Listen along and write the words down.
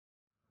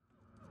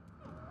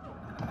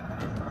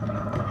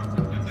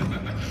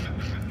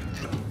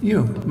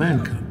You,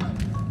 man cub.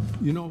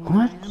 You know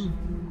What?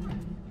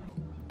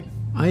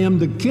 I am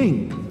the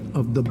king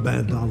of the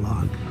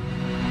Badalon.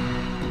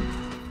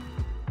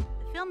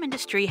 The film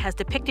industry has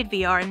depicted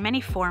VR in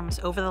many forms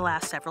over the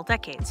last several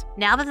decades.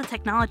 Now that the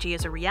technology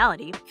is a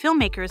reality,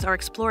 filmmakers are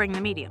exploring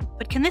the medium.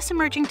 But can this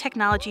emerging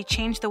technology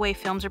change the way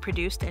films are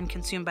produced and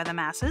consumed by the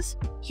masses?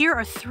 Here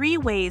are 3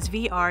 ways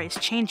VR is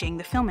changing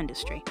the film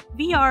industry.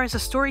 VR is a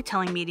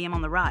storytelling medium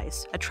on the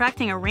rise,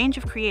 attracting a range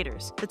of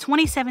creators. The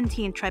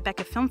 2017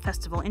 Tribeca Film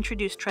Festival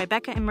introduced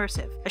Tribeca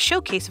Immersive, a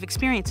showcase of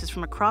experiences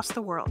from across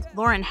the world.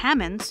 Lauren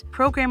Hammonds,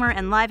 programmer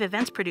and live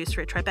events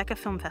producer at Tribeca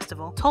Film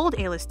Festival, told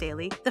AList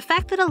Daily, "The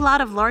fact that a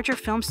lot of larger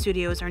film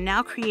studios are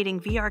now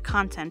creating VR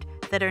content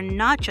that are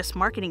not just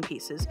marketing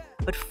pieces,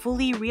 but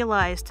fully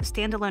realized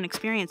standalone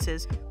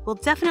experiences will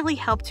definitely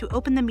help to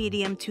open the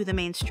medium to the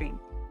mainstream."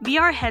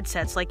 VR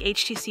headsets like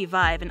HTC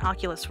Vive and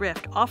Oculus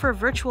Rift offer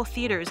virtual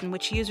theaters in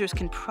which users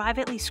can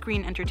privately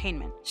screen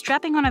entertainment.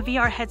 Strapping on a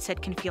VR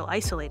headset can feel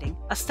isolating.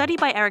 A study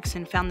by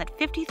Ericsson found that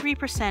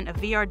 53% of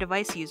VR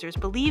device users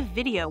believe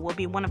video will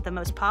be one of the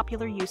most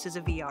popular uses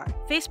of VR.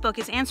 Facebook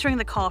is answering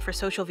the call for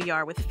social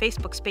VR with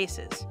Facebook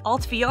Spaces.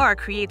 Alt VR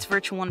creates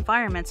virtual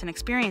environments and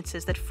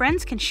experiences that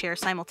friends can share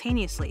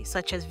simultaneously,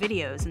 such as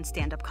videos and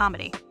stand-up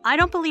comedy. "I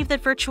don't believe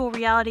that virtual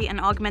reality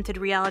and augmented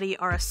reality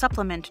are a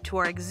supplement to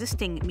our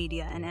existing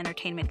media and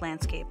entertainment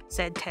landscape,"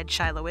 said Ted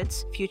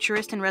Shilowitz,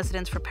 futurist in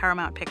residence for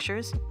Paramount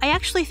Pictures. "I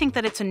actually think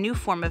that it's a new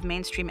form of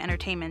mainstream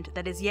entertainment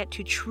that is yet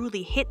to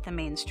truly hit the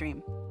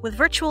mainstream." With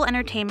virtual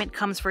entertainment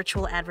comes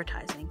virtual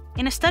advertising.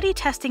 In a study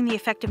testing the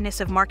effectiveness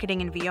of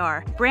marketing in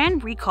VR,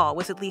 brand recall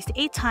was at least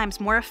 8 times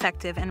more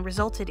effective and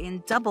resulted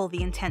in double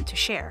the intent to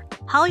share.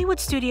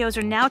 Hollywood studios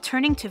are now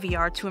turning to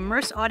VR to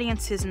immerse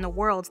audiences in the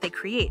worlds they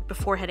create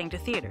before heading to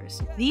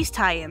theaters. These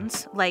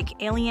tie-ins,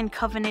 like Alien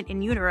Covenant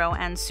in Utero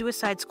and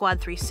Suicide Squad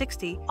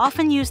 360,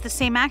 often use the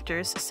same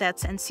actors,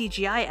 sets, and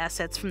CGI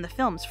assets from the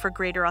films for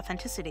greater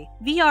authenticity.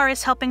 VR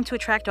is helping to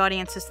attract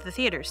audiences to the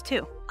theaters,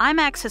 too.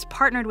 IMAX has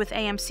partnered with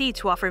AMC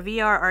to offer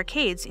VR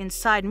arcades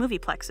inside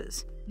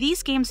movieplexes.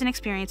 These games and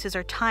experiences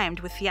are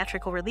timed with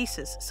theatrical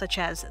releases, such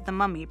as The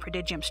Mummy: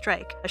 Prodigium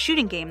Strike, a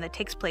shooting game that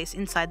takes place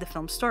inside the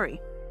film's story.